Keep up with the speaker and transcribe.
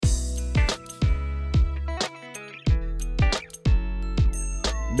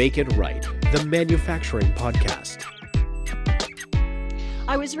Make It Right, the manufacturing podcast.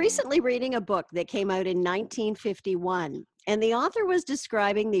 I was recently reading a book that came out in 1951, and the author was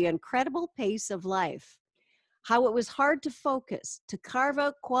describing the incredible pace of life, how it was hard to focus, to carve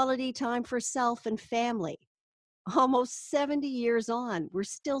out quality time for self and family. Almost 70 years on, we're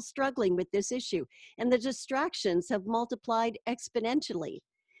still struggling with this issue, and the distractions have multiplied exponentially.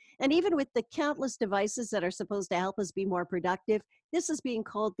 And even with the countless devices that are supposed to help us be more productive, this is being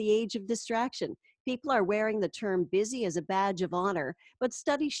called the age of distraction. People are wearing the term busy as a badge of honor, but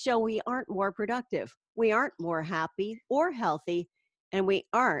studies show we aren't more productive, we aren't more happy or healthy, and we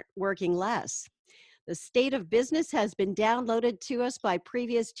aren't working less. The state of business has been downloaded to us by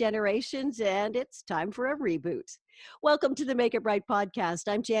previous generations, and it's time for a reboot. Welcome to the Make It Right podcast.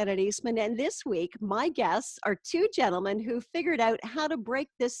 I'm Janet Eastman, and this week, my guests are two gentlemen who figured out how to break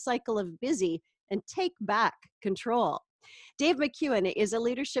this cycle of busy and take back control. Dave McEwen is a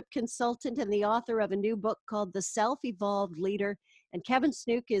leadership consultant and the author of a new book called The Self-Evolved Leader, and Kevin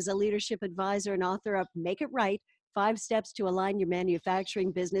Snook is a leadership advisor and author of Make It Right, 5 Steps to Align Your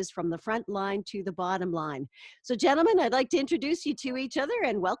Manufacturing Business from the Front Line to the Bottom Line. So, gentlemen, I'd like to introduce you to each other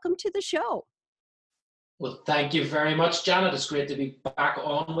and welcome to the show. Well, thank you very much, Janet. It's great to be back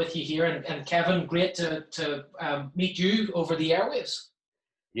on with you here. And Kevin, great to meet you over the airwaves.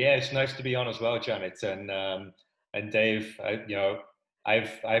 Yeah, it's nice to be on as well, Janet. And Dave, I'm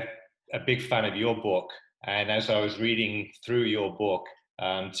a big fan of your book. And as I was reading through your book,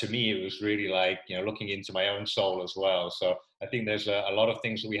 to me, it was really like, looking into my own soul as well. So I think there's a lot of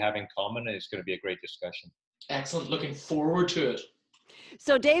things that we have in common, and it's going to be a great discussion. Excellent. Looking forward to it.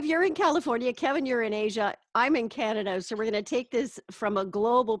 So, Dave, you're in California. Kevin, you're in Asia. I'm in Canada. So we're going to take this from a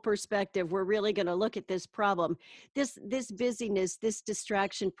global perspective. We're really going to look at this problem. This busyness, this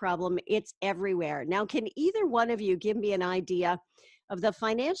distraction problem, it's everywhere. Now, can either one of you give me an idea of the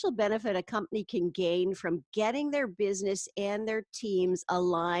financial benefit a company can gain from getting their business and their teams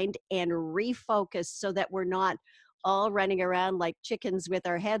aligned and refocused so that we're not all running around like chickens with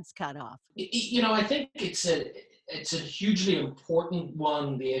our heads cut off? I think it's a hugely important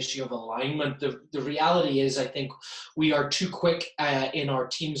one, the issue of alignment. The reality is, I think we are too quick in our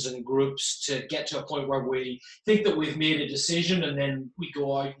teams and groups to get to a point where we think that we've made a decision and then we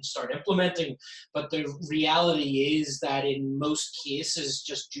go out and start implementing. But the reality is that in most cases,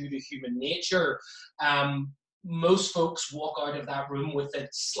 just due to human nature, most folks walk out of that room with a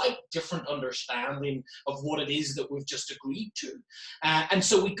slight different understanding of what it is that we've just agreed to. And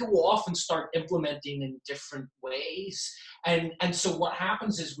so we go off and start implementing in different ways. And so what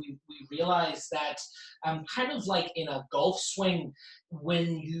happens is we realize that kind of like in a golf swing,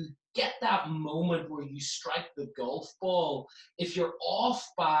 when you get that moment where you strike the golf ball, if you're off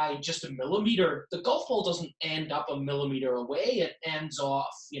by just a millimeter, the golf ball doesn't end up a millimeter away. It ends off,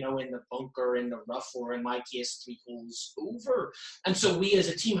 in the bunker, in the rough, or in my case, 3 holes over. And so we as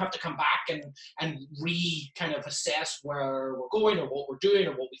a team have to come back and kind of assess where we're going or what we're doing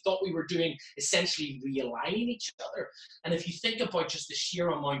or what we thought we were doing, essentially realigning each other. And if you think about just the sheer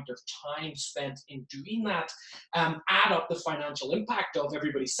amount of time spent in doing that, add up the financial impact of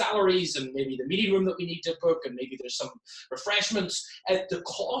everybody's salaries and maybe the meeting room that we need to book and maybe there's some refreshments, the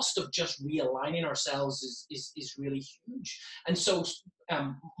cost of just realigning ourselves is really huge. And so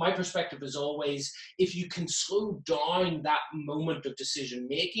my perspective is always, if you can slow down that moment of decision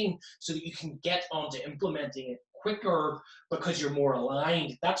making so that you can get onto implementing it quicker because you're more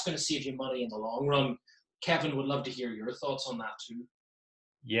aligned, that's going to save you money in the long run. Kevin, would love to hear your thoughts on that too.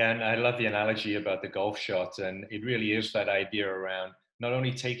 Yeah, and I love the analogy about the golf shot. And it really is that idea around not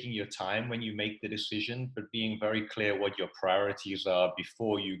only taking your time when you make the decision, but being very clear what your priorities are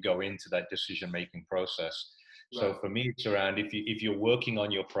before you go into that decision-making process. Right. So for me, it's around if you're working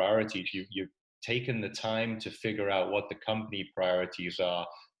on your priorities, you've taken the time to figure out what the company priorities are,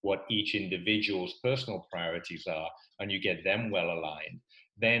 what each individual's personal priorities are, and you get them well aligned,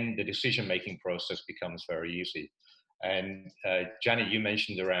 then the decision-making process becomes very easy. And Janet, you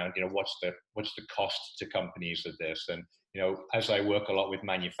mentioned around, what's the cost to companies of this? And as I work a lot with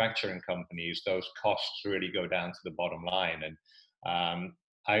manufacturing companies, those costs really go down to the bottom line. And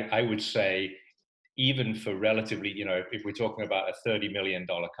I would say, even for relatively, if we're talking about a $30 million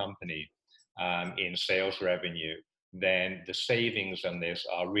company in sales revenue, then the savings on this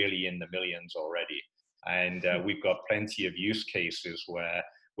are really in the millions already. And we've got plenty of use cases where,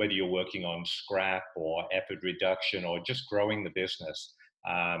 whether you're working on scrap or effort reduction or just growing the business,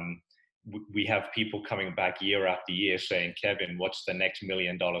 we have people coming back year after year saying, Kevin, what's the next $1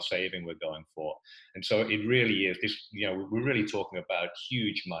 million saving we're going for? And so it really is this, we're really talking about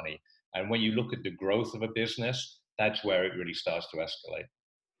huge money. And when you look at the growth of a business, that's where it really starts to escalate.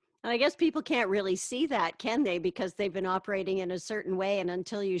 And I guess people can't really see that, can they? Because they've been operating in a certain way. And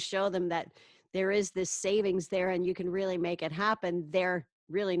until you show them that there is this savings there and you can really make it happen, they're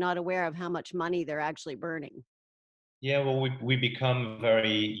really not aware of how much money they're actually burning. Yeah, well, we become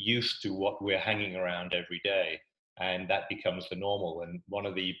very used to what we're hanging around every day, and that becomes the normal. And one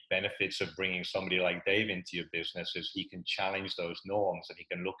of the benefits of bringing somebody like Dave into your business is he can challenge those norms and he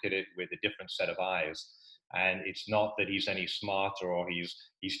can look at it with a different set of eyes. And it's not that he's any smarter or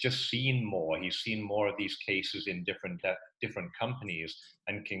he's just seen more. He's seen more of these cases in different companies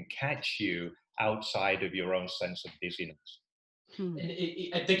and can catch you outside of your own sense of busyness. Hmm. And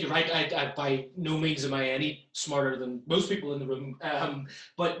I think you're right. I by no means am I any smarter than most people in the room.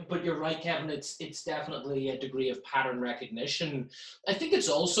 But you're right, Kevin. It's definitely a degree of pattern recognition. I think it's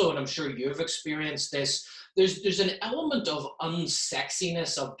also, and I'm sure you've experienced this. There's an element of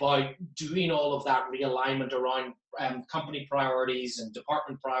unsexiness about doing all of that realignment around company priorities and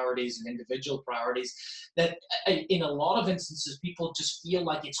department priorities and individual priorities, that in a lot of instances people just feel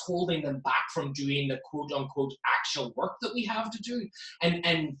like it's holding them back from doing the quote unquote actual work that we have to do.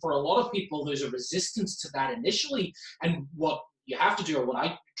 And for a lot of people there's a resistance to that initially, and what you have to do, or what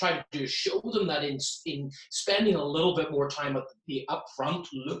I try to do, is show them that in spending a little bit more time at the upfront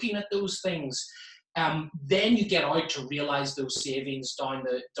looking at those things, then you get out to realize those savings down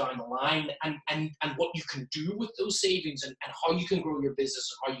the line, and what you can do with those savings, and how you can grow your business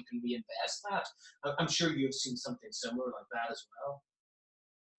and how you can reinvest that. I'm sure you've seen something similar like that as well.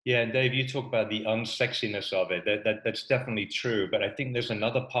 Yeah, and Dave, you talk about the unsexiness of it. That's definitely true. But I think there's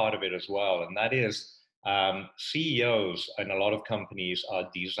another part of it as well, and that is CEOs in a lot of companies are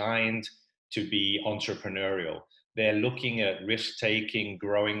designed to be entrepreneurial. They're looking at risk taking,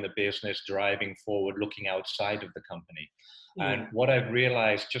 growing the business, driving forward, looking outside of the company. And what I've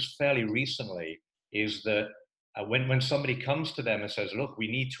realized just fairly recently is that when somebody comes to them and says, look,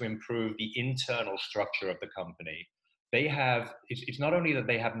 we need to improve the internal structure of the company, it's not only that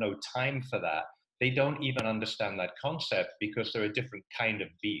they have no time for that, they don't even understand that concept because they're a different kind of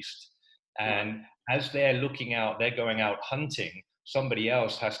beast. And as they're looking out, they're going out hunting, somebody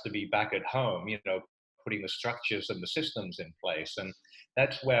else has to be back at home, putting the structures and the systems in place. And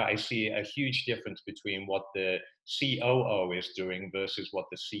that's where I see a huge difference between what the COO is doing versus what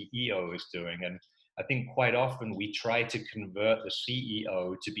the CEO is doing. And I think quite often we try to convert the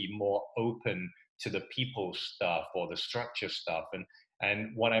CEO to be more open to the people stuff or the structure stuff.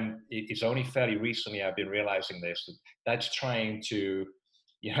 And it's only fairly recently I've been realizing this, that's trying to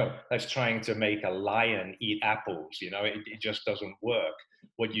make a lion eat apples. It just doesn't work.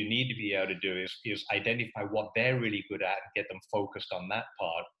 What you need to be able to do is identify what they're really good at and get them focused on that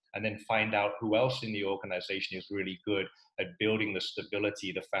part, and then find out who else in the organization is really good at building the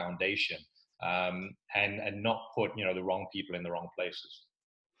stability, the foundation, and not put the wrong people in the wrong places.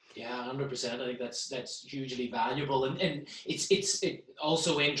 Yeah, 100%. I think that's hugely valuable, and it's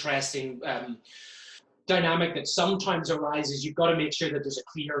also interesting. Dynamic that sometimes arises, you've got to make sure that there's a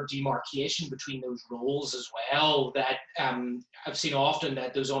clear demarcation between those roles as well. That I've seen often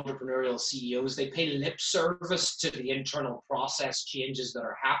that those entrepreneurial CEOs, they pay lip service to the internal process changes that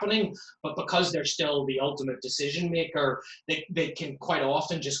are happening, but because they're still the ultimate decision maker, they can quite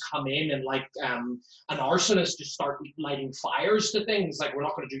often just come in and, like an arsonist, just start lighting fires to things like, we're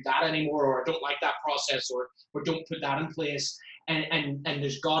not going to do that anymore, or I don't like that process, or don't put that in place. And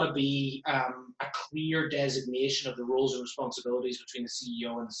there's got to be a clear designation of the roles and responsibilities between the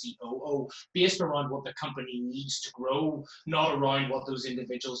CEO and the COO based around what the company needs to grow, not around what those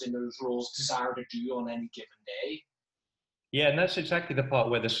individuals in those roles desire to do on any given day. Yeah, and that's exactly the part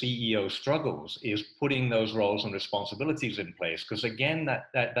where the CEO struggles, is putting those roles and responsibilities in place. Because again,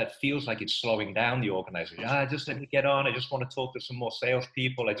 that feels like it's slowing down the organization. Just let me get on. I just want to talk to some more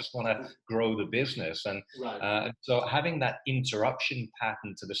salespeople. I just want to grow the business. And so having that interruption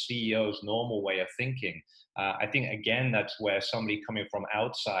pattern to the CEO's normal way of thinking, I think, again, that's where somebody coming from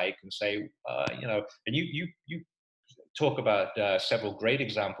outside can say, and you talk about several great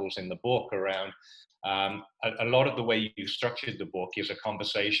examples in the book around a lot of the way you structured the book is a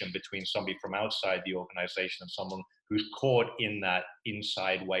conversation between somebody from outside the organization and someone who's caught in that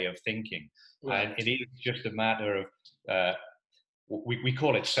inside way of thinking. Right. And it is just a matter of, we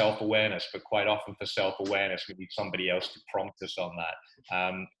call it self-awareness, but quite often for self-awareness, we need somebody else to prompt us on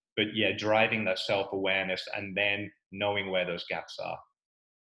that. But yeah, driving that self-awareness and then knowing where those gaps are.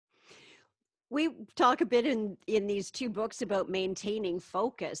 We talk a bit in these two books about maintaining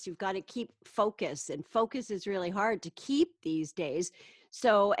focus. You've got to keep focus, and focus is really hard to keep these days.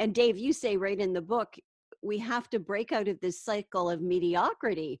 So, and Dave, you say right in the book, we have to break out of this cycle of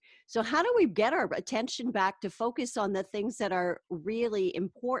mediocrity. So how do we get our attention back to focus on the things that are really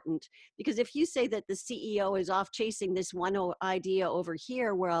important? Because if you say that the CEO is off chasing this one idea over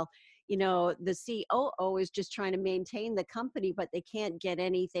here, well, you know, the COO is just trying to maintain the company, but they can't get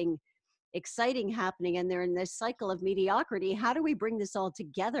anything exciting happening, and they're in this cycle of mediocrity. How do we bring this all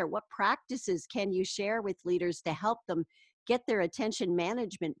together? What practices can you share with leaders to help them get their attention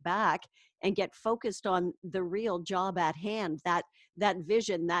management back and get focused on the real job at hand, that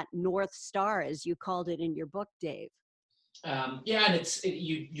vision, that North Star, as you called it in your book, Dave? Yeah, and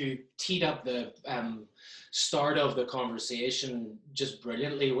you teed up the start of the conversation just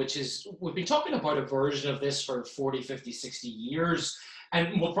brilliantly, which is we've been talking about a version of this for 40, 50, 60 years,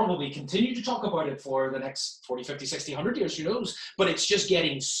 and we'll probably continue to talk about it for the next 40, 50, 60, 100 years, who knows? But it's just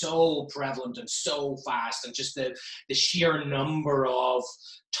getting so prevalent and so fast, and just the sheer number of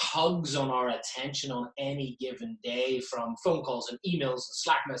tugs on our attention on any given day, from phone calls and emails and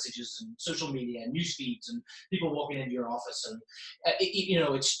Slack messages and social media and news feeds and people walking into your office, and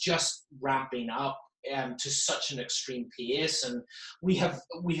it's just ramping up to such an extreme pace, and we have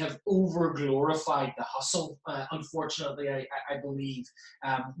over glorified the hustle. Unfortunately, I believe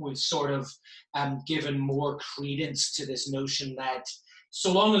we've sort of given more credence to this notion that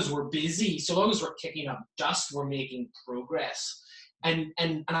so long as we're busy, so long as we're kicking up dust, we're making progress. And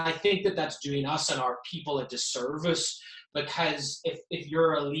I think that that's doing us and our people a disservice, because if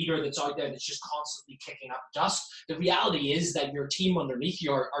you're a leader that's out there that's just constantly kicking up dust, the reality is that your team underneath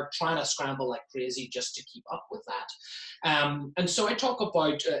you are trying to scramble like crazy just to keep up with that. And so I talk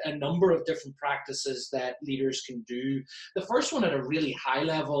about a number of different practices that leaders can do. The first one at a really high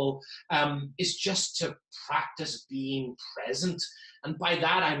level is just to practice being present. And by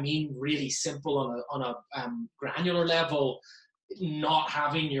that, I mean really simple on a granular level. Not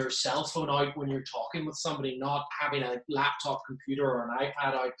having your cell phone out when you're talking with somebody, not having a laptop computer or an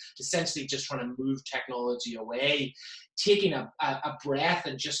iPad out, essentially just trying to move technology away, taking a breath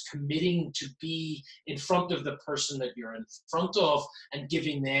and just committing to be in front of the person that you're in front of and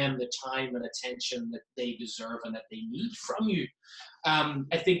giving them the time and attention that they deserve and that they need from you.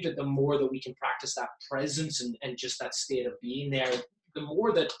 I think that the more that we can practice that presence and just that state of being there, the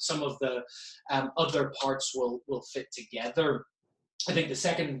more that some of the other parts will fit together. I think the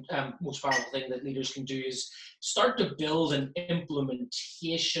second most powerful thing that leaders can do is start to build an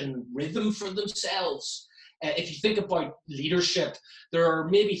implementation rhythm for themselves. If you think about leadership, there are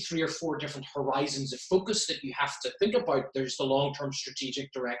maybe 3 or 4 different horizons of focus that you have to think about. There's the long-term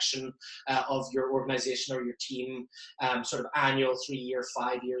strategic direction of your organization or your team, sort of annual, 3 year,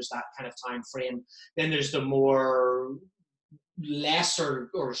 5 years, that kind of time frame. Then there's the more lesser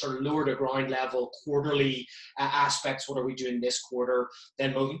or sort of lower to ground level quarterly aspects. What are we doing this quarter?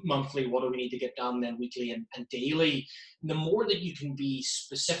 Then monthly, what do we need to get done? Then weekly and daily. And the more that you can be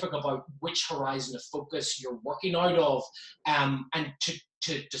specific about which horizon of focus you're working out of, and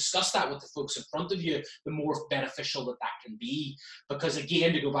to discuss that with the folks in front of you, the more beneficial that can be. Because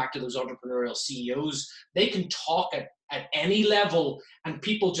again, to go back to those entrepreneurial CEOs, they can talk at any level, and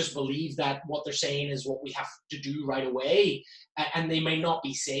people just believe that what they're saying is what we have to do right away. And they may not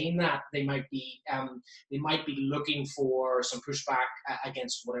be saying that. They might be looking for some pushback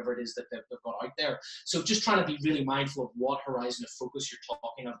against whatever it is that they've got out there. So just trying to be really mindful of what horizon of focus you're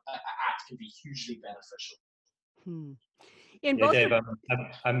talking at can be hugely beneficial. Yeah, Dave,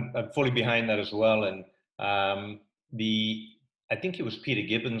 I'm fully behind that as well. And I think it was Peter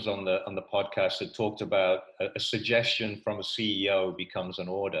Gibbons on the podcast that talked about a suggestion from a CEO becomes an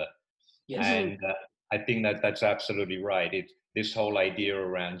order. Yes. And I think that's absolutely right. This whole idea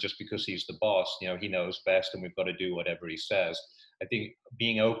around just because he's the boss, he knows best and we've got to do whatever he says. I think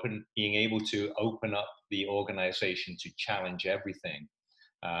being able to open up the organization to challenge everything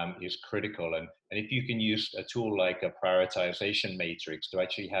is critical. And if you can use a tool like a prioritization matrix to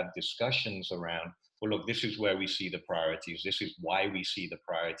actually have discussions around, well, look, this is where we see the priorities. This is why we see the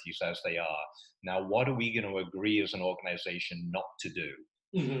priorities as they are. Now, what are we going to agree as an organization not to do?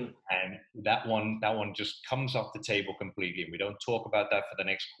 Mm-hmm. And that one just comes off the table completely. We don't talk about that for the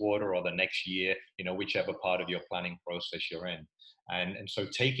next quarter or the next year, whichever part of your planning process you're in. And so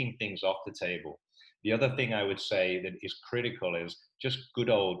taking things off the table. The other thing I would say that is critical is just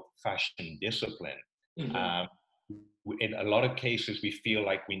good old-fashioned discipline. Mm-hmm. In a lot of cases, we feel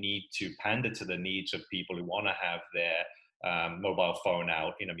like we need to pander to the needs of people who want to have their mobile phone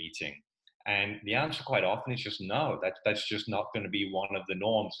out in a meeting. And the answer quite often is just no, that's just not going to be one of the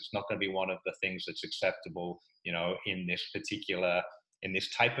norms. It's not going to be one of the things that's acceptable, in this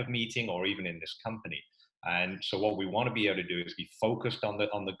type of meeting or even in this company. And so what we want to be able to do is be focused on the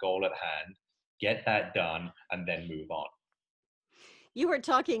goal at hand, get that done, and then move on. You were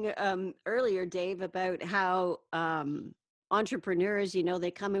talking earlier, Dave, about how entrepreneurs,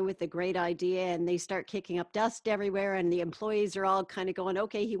 they come in with a great idea and they start kicking up dust everywhere, and the employees are all kind of going,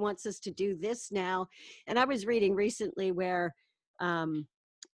 okay, he wants us to do this now. And I was reading recently where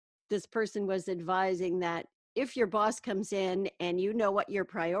this person was advising that if your boss comes in and you know what your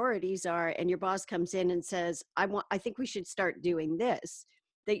priorities are, and your boss comes in and says, I think we should start doing this,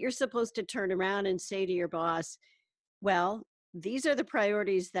 that you're supposed to turn around and say to your boss, well, these are the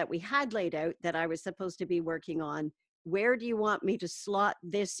priorities that we had laid out that I was supposed to be working on. Where do you want me to slot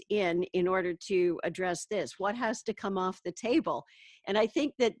this in order to address this? What has to come off the table? And I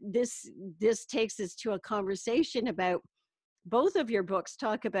think that this takes us to a conversation about, both of your books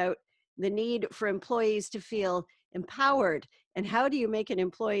talk about the need for employees to feel empowered. And how do you make an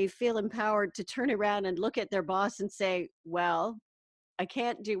employee feel empowered to turn around and look at their boss and say, well, I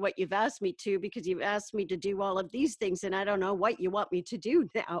can't do what you've asked me to because you've asked me to do all of these things, and I don't know what you want me to do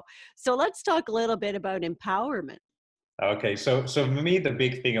now. So let's talk a little bit about empowerment. Okay, so for me, the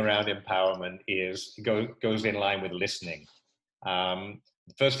big thing around empowerment goes in line with listening.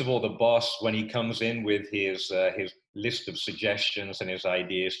 First of all, the boss, when he comes in with his list of suggestions and his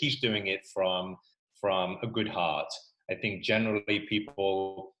ideas, he's doing it from a good heart. I think generally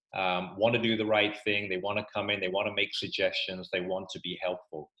people want to do the right thing. They want to come in, they want to make suggestions, they want to be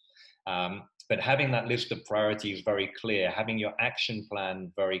helpful. But having that list of priorities very clear, having your action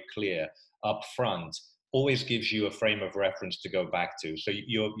plan very clear up front, always gives you a frame of reference to go back to. So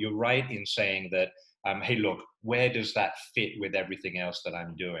you're right in saying that, hey, look, where does that fit with everything else that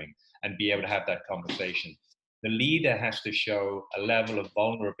I'm doing? And be able to have that conversation. The leader has to show a level of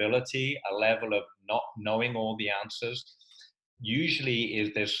vulnerability, a level of not knowing all the answers.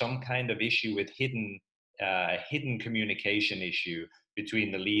 Usually there's some kind of issue with hidden communication issue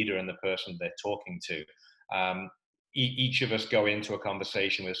between the leader and the person they're talking to. Each of us go into a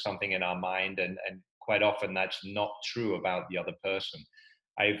conversation with something in our mind, and quite often that's not true about the other person.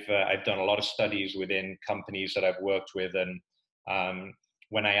 I've done a lot of studies within companies that I've worked with, and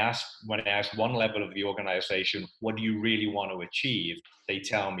when I ask one level of the organization, what do you really want to achieve? They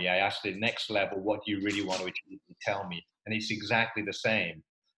tell me. I ask the next level, what do you really want to achieve? They tell me, and it's exactly the same.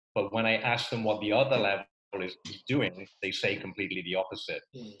 But when I ask them what the other level is doing, they say completely the opposite.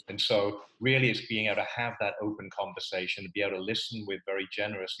 And so really it's being able to have that open conversation, to be able to listen with very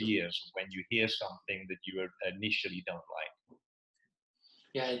generous ears when you hear something that you initially don't like.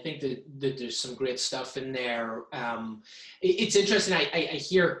 Yeah, I think that there's some great stuff in there. It's interesting. I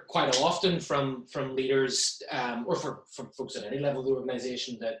hear quite often from leaders or from folks at any level of the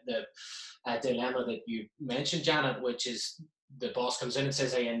organization that the dilemma that you mentioned, Janet, which is the boss comes in and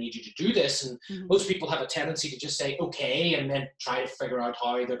says, hey, I need you to do this. And most people have a tendency to just say, okay, and then try to figure out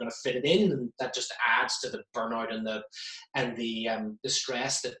how they're going to fit it in. And that just adds to the burnout and the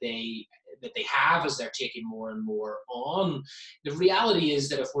stress that they have as they're taking more and more on. The reality is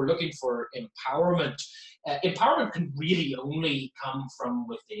that if we're looking for empowerment, empowerment can really only come from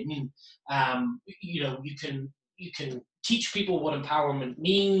within. You can teach people what empowerment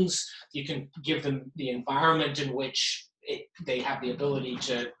means. You can give them the environment in which they have the ability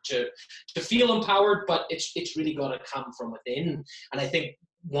to feel empowered, but it's really got to come from within. And I think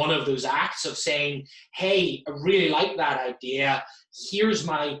one of those acts of saying, hey, I really like that idea, here's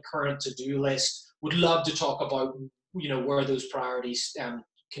my current to-do list, would love to talk about where those priorities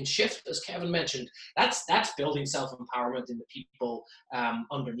can shift, as Kevin mentioned. That's building self-empowerment in the people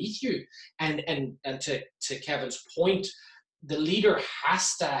underneath you. And to Kevin's point, the leader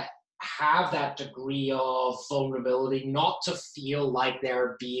has to have that degree of vulnerability, not to feel like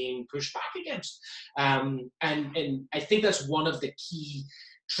they're being pushed back against. And I think that's one of the key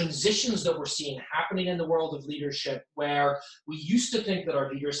transitions that we're seeing happening in the world of leadership, where we used to think that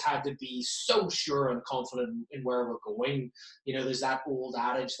our leaders had to be so sure and confident in where we're going. There's that old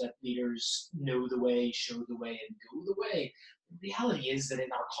adage that leaders know the way, show the way, and go the way. The reality is that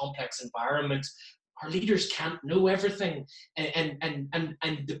in our complex environment, our leaders can't know everything, and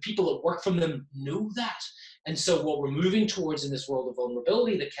the people that work from them know that. And so what we're moving towards in this world of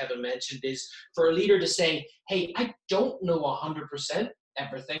vulnerability that Kevin mentioned is for a leader to say, hey, I don't know 100%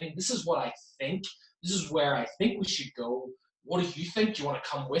 everything. This is what I think. This is where I think we should go. What do you think? Do you want to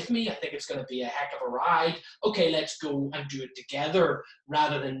come with me? I think it's going to be a heck of a ride. Okay, let's go and do it together,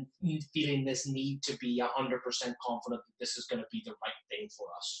 rather than feeling this need to be 100% confident that this is going to be the right thing for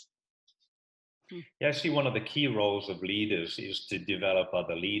us. Yeah, I see one of the key roles of leaders is to develop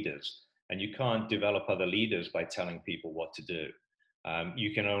other leaders. And you can't develop other leaders by telling people what to do.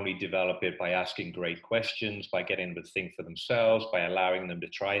 You can only develop it by asking great questions, by getting them to think for themselves, by allowing them to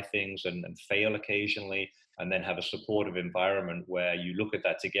try things and fail occasionally, and then have a supportive environment where you look at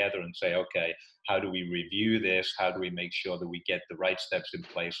that together and say, okay, how do we review this? How do we make sure that we get the right steps in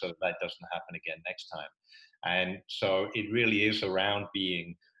place so that that doesn't happen again next time? And so it really is around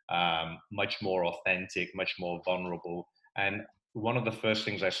being much more authentic, much more vulnerable. And one of the first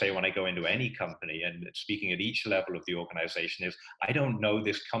things I say when I go into any company and speaking at each level of the organization is, I don't know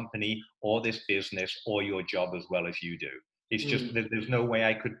this company or this business or your job as well as you do. It's just, there's no way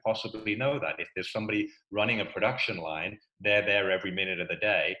I could possibly know that. If there's somebody running a production line, they're there every minute of the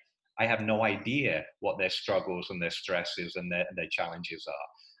day. I have no idea what their struggles and their stresses and their challenges are.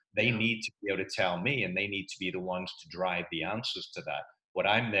 They need to be able to tell me, and they need to be the ones to drive the answers to that. What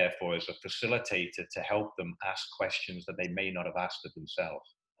I'm there for is a facilitator to help them ask questions that they may not have asked of themselves.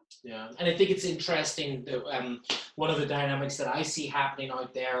 Yeah, and I think it's interesting that one of the dynamics that I see happening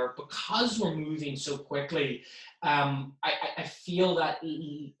out there, because we're moving so quickly, I feel that,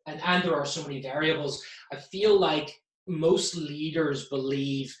 and there are so many variables, I feel like most leaders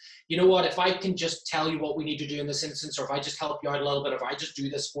believe, you know what, if I can just tell you what we need to do in this instance, or if I just help you out a little bit, if I just do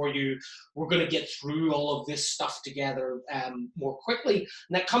this for you, we're going to get through all of this stuff together more quickly.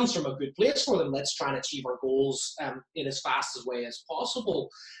 And that comes from a good place for them. Let's try and achieve our goals in as fast a way as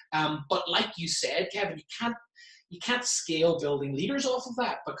possible. But like you said, Kevin, you can't scale building leaders off of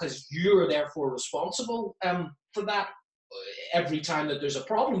that, because you're therefore responsible for that. Every time that there's a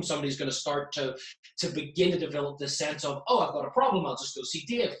problem, somebody's going to start to begin to develop this sense of, oh, I've got a problem, I'll just go see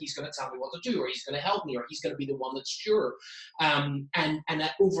Dave. He's going to tell me what to do, or he's going to help me, or he's going to be the one that's sure. And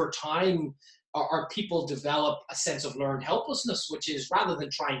that over time, our people develop a sense of learned helplessness, which is, rather than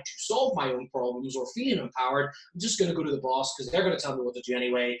trying to solve my own problems or feeling empowered, I'm just going to go to the boss because they're going to tell me what to do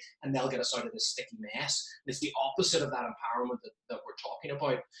anyway, and they'll get us out of this sticky mess. It's the opposite of that empowerment that we're talking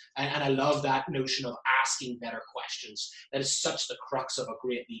about. And I love that notion of asking better questions. That is such the crux of a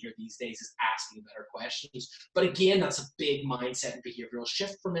great leader these days, is asking better questions. But again, that's a big mindset and behavioral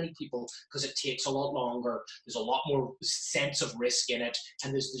shift for many people, because it takes a lot longer. There's a lot more sense of risk in it,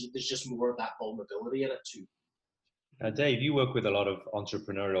 and there's just more of that vulnerability in it too. Dave, you work with a lot of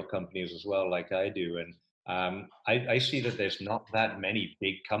entrepreneurial companies as well, like I do, and I see that there's not that many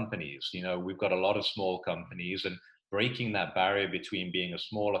big companies. You know, we've got a lot of small companies, and breaking that barrier between being a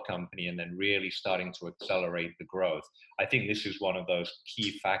smaller company and then really starting to accelerate the growth, I think this is one of those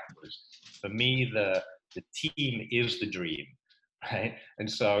key factors. For me, the team is the dream, right? And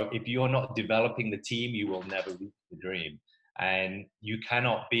so if you're not developing the team, you will never reach the dream. And you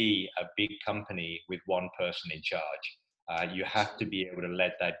cannot be a big company with one person in charge. You have to be able to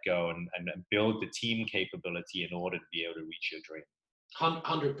let that go and build the team capability in order to be able to reach your dream.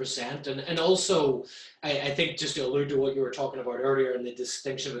 100%. And also, I think, just to allude to what you were talking about earlier and the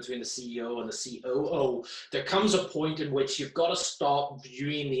distinction between the CEO and the COO, there comes a point in which you've got to stop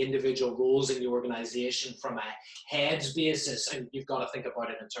viewing the individual roles in the organization from a heads basis, and you've got to think about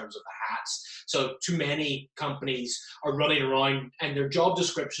it in terms of the hats. So too many companies are running around and their job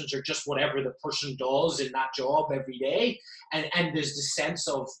descriptions are just whatever the person does in that job every day. And there's this sense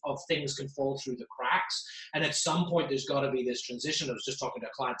of things can fall through the cracks. And at some point, there's got to be this transition. I was just talking to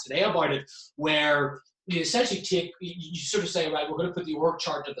a client today about it, where you essentially you sort of say, right, we're going to put the org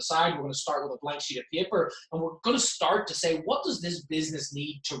chart to the side. We're going to start with a blank sheet of paper, and we're going to start to say, what does this business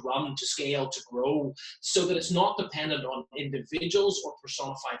need to run, to scale, to grow, so that it's not dependent on individuals or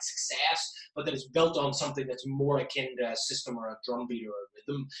personified success, but that it's built on something that's more akin to a system or a drumbeat or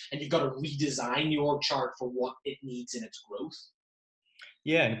a rhythm. And you've got to redesign the org chart for what it needs in its growth.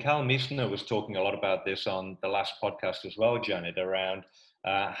 Yeah, and Cal Misner was talking a lot about this on the last podcast as well, Janet, around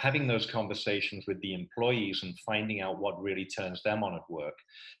having those conversations with the employees and finding out what really turns them on at work.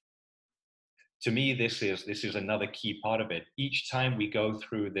 To me, this is another key part of it. Each time we go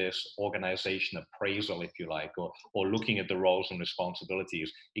through this organization appraisal, if you like, or looking at the roles and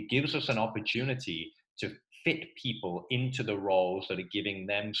responsibilities, it gives us an opportunity to fit people into the roles that are giving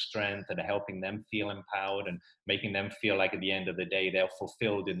them strength and are helping them feel empowered and making them feel like at the end of the day they're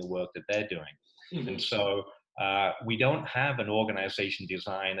fulfilled in the work that they're doing. Mm-hmm. And so we don't have an organization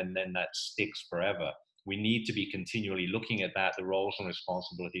design and then that sticks forever. We need to be continually looking at that, the roles and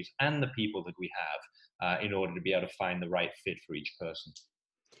responsibilities and the people that we have in order to be able to find the right fit for each person.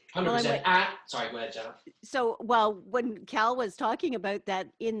 100%. Sorry, go ahead, Jenna. So, well, when Cal was talking about that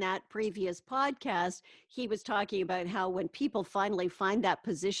in that previous podcast, he was talking about how when people finally find that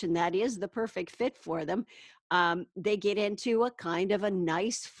position that is the perfect fit for them, they get into a kind of a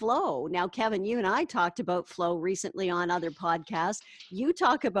nice flow. Now, Kevin, you and I talked about flow recently on other podcasts. You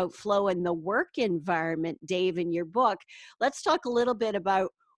talk about flow in the work environment, Dave, in your book. Let's talk a little bit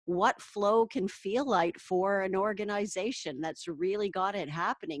about what flow can feel like for an organization that's really got it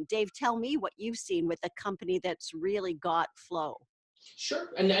happening. Dave, tell me what you've seen with a company that's really got flow. Sure,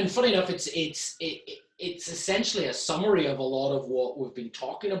 and funny enough, it's essentially a summary of a lot of what we've been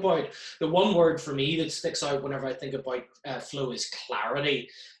talking about. The one word for me that sticks out whenever I think about flow is clarity.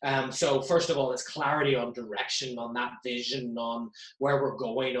 So first of all, it's clarity on direction, on that vision, on where we're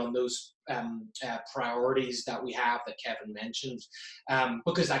going, on those priorities that we have that Kevin mentioned,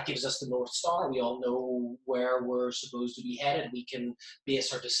 because that gives us the North Star. We all know where we're supposed to be headed. We can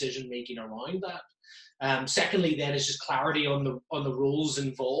base our decision making around that. Secondly, then, is just clarity on the rules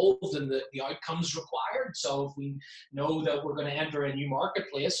involved and the outcomes required. So if we know that we're going to enter a new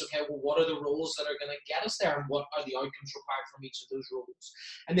marketplace, okay, well, what are the rules that are going to get us there, and what are the outcomes required from each of those rules?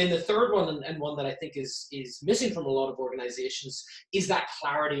 And then the third one, and one that I think is missing from a lot of organizations, is that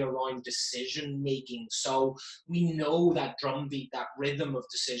clarity around decision making. So we know that drumbeat, that rhythm of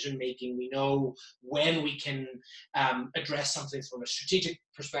decision making. We know when we can address something from a strategic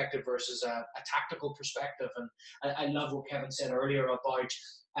perspective versus a tactical perspective. And I love what Kevin said earlier about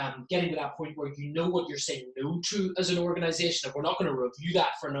getting to that point where you know what you're saying no to as an organization, and we're not going to review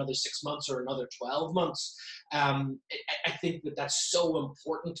that for another 6 months or another 12 months. I think that that's so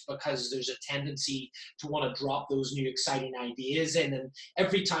important, because there's a tendency to want to drop those new exciting ideas in, and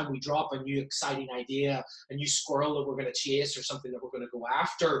every time we drop a new exciting idea, a new squirrel that we're going to chase or something that we're going to go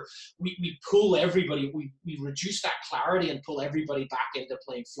after, we pull everybody, we reduce that clarity and pull everybody back into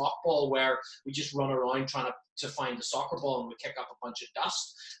playing flockball, where we just run around trying to find the soccer ball and we kick up a bunch of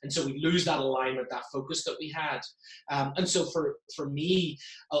dust. And so we lose that alignment, that focus that we had. And so for me,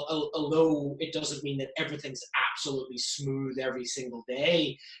 although it doesn't mean that everything's absolutely smooth every single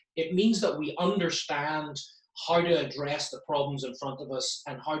day, it means that we understand how to address the problems in front of us,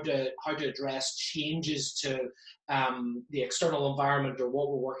 and how to address changes to the external environment or what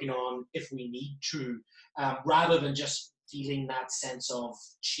we're working on if we need to, rather than just feeling that sense of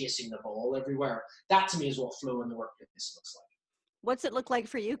chasing the ball everywhere. That to me is what flow in the workplace looks like. What's it look like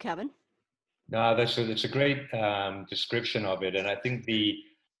for you, Kevin? No, that's a great description of it, and I think the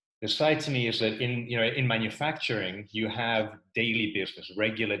side to me is that in manufacturing you have daily business,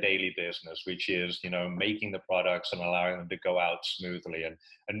 regular daily business, which is making the products and allowing them to go out smoothly, and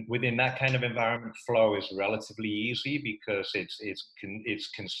within that kind of environment, flow is relatively easy because it's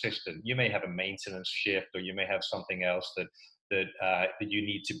consistent. You may have a maintenance shift, or you may have something else that you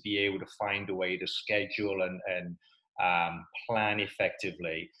need to be able to find a way to schedule and plan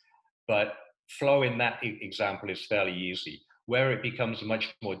effectively, but flow in that example is fairly easy. Where it becomes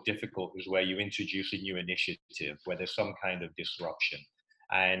much more difficult is where you introduce a new initiative, where there's some kind of disruption.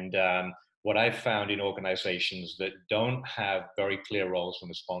 And what I've found in organizations that don't have very clear roles and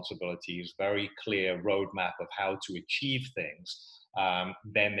responsibilities, very clear roadmap of how to achieve things,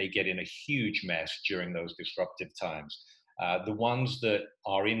 then they get in a huge mess during those disruptive times. The ones that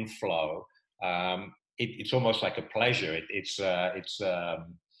are in flow, it's almost like a pleasure. It's an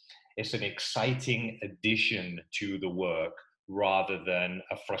exciting addition to the work, rather than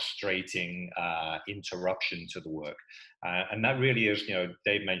a frustrating interruption to the work. And that really is,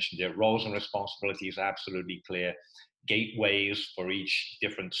 Dave mentioned it, roles and responsibilities absolutely clear, gateways for each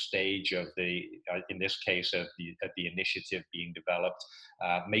different stage of in this case, of the initiative being developed,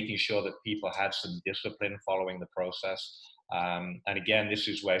 making sure that people have some discipline following the process. And again, this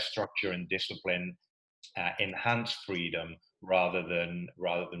is where structure and discipline enhance freedom rather than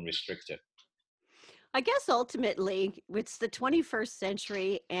restrict it. I guess ultimately it's the 21st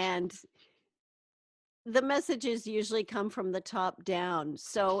century, and the messages usually come from the top down.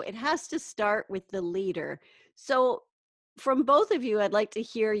 So it has to start with the leader. So from both of you, I'd like to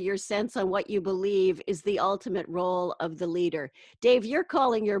hear your sense on what you believe is the ultimate role of the leader. Dave, you're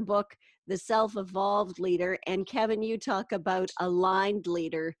calling your book The Self-Evolved Leader, and Kevin, you talk about aligned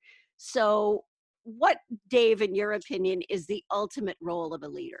leader. So what, Dave, in your opinion, is the ultimate role of a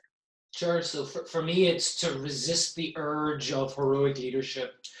leader? Sure. So for me, it's to resist the urge of heroic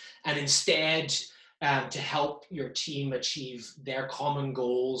leadership, and instead to help your team achieve their common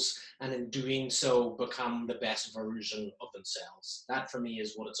goals, and in doing so become the best version of themselves. That for me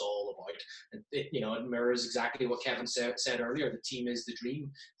is what it's all about. And it mirrors exactly what Kevin said earlier. The team is the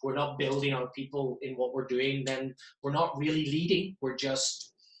dream. If we're not building on people in what we're doing, then we're not really leading. We're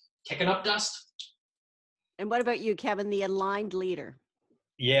just kicking up dust. And what about you, Kevin, the aligned leader?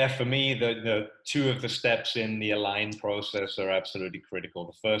 Yeah, for me, the two of the steps in the align process are absolutely critical.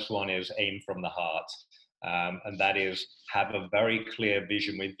 The first one is aim from the heart. and that is have a very clear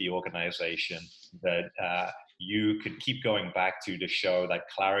vision with the organization that you could keep going back to show that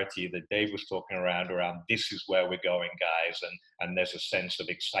clarity that Dave was talking around this is where we're going, guys, and there's a sense of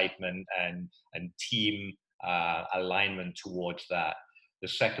excitement and team alignment towards that. The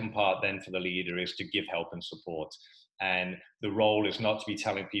second part then for the leader is to give help and support. And the role is not to be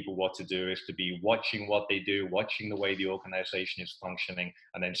telling people what to do, is to be watching what they do, watching the way the organization is functioning,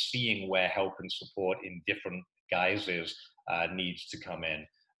 and then seeing where help and support in different guises needs to come in.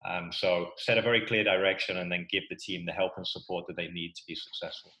 So set a very clear direction and then give the team the help and support that they need to be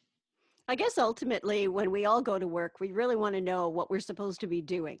successful. I guess ultimately, when we all go to work, we really want to know what we're supposed to be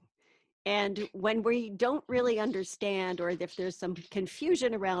doing. And when we don't really understand, or if there's some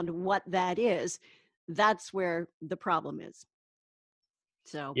confusion around what that is, that's where the problem is.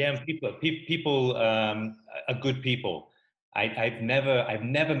 So yeah, and people are good people. I've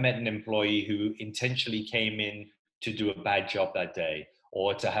never met an employee who intentionally came in to do a bad job that day,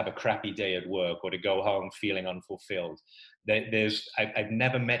 or to have a crappy day at work, or to go home feeling unfulfilled. I've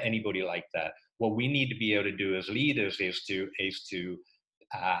never met anybody like that. What we need to be able to do as leaders is to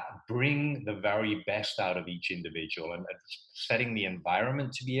bring the very best out of each individual, and setting the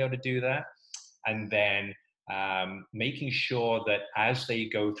environment to be able to do that. And then making sure that as they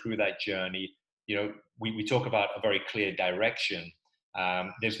go through that journey, we talk about a very clear direction.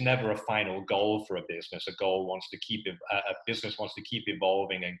 There's never a final goal for a business. A business wants to keep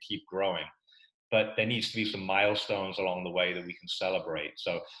evolving and keep growing, but there needs to be some milestones along the way that we can celebrate.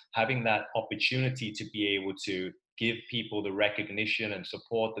 So having that opportunity to be able to give people the recognition and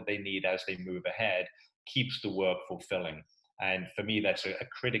support that they need as they move ahead keeps the work fulfilling. And for me, that's a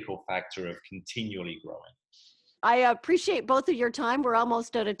critical factor of continually growing. I appreciate both of your time. We're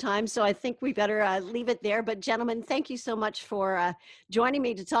almost out of time, so I think we better leave it there. But gentlemen, thank you so much for joining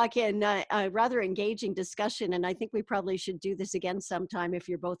me to talk in a rather engaging discussion. And I think we probably should do this again sometime if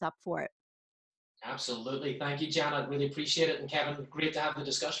you're both up for it. Absolutely. Thank you, Janet. Really appreciate it. And Kevin, great to have the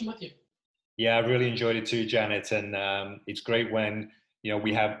discussion with you. Yeah, I really enjoyed it too, Janet. And it's great when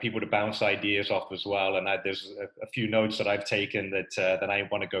we have people to bounce ideas off as well. And there's a few notes that I've taken that I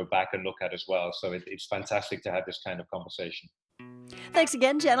want to go back and look at as well. So it's fantastic to have this kind of conversation. Thanks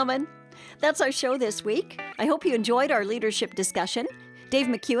again, gentlemen. That's our show this week. I hope you enjoyed our leadership discussion. Dave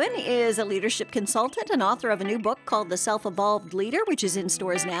McEwen is a leadership consultant and author of a new book called The Self-Evolved Leader, which is in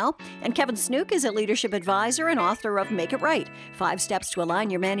stores now. And Kevin Snook is a leadership advisor and author of Make It Right, 5 Steps to Align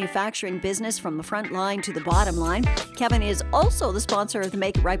Your Manufacturing Business from the Front Line to the Bottom Line. Kevin is also the sponsor of the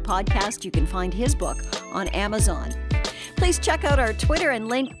Make It Right podcast. You can find his book on Amazon. Please check out our Twitter and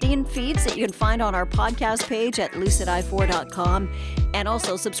LinkedIn feeds that you can find on our podcast page at lucidI4.com. And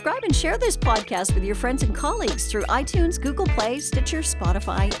also subscribe and share this podcast with your friends and colleagues through iTunes, Google Play, Stitcher,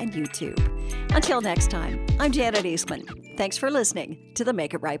 Spotify, and YouTube. Until next time, I'm Janet Eastman. Thanks for listening to the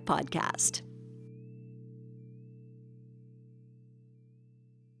Make It Right podcast.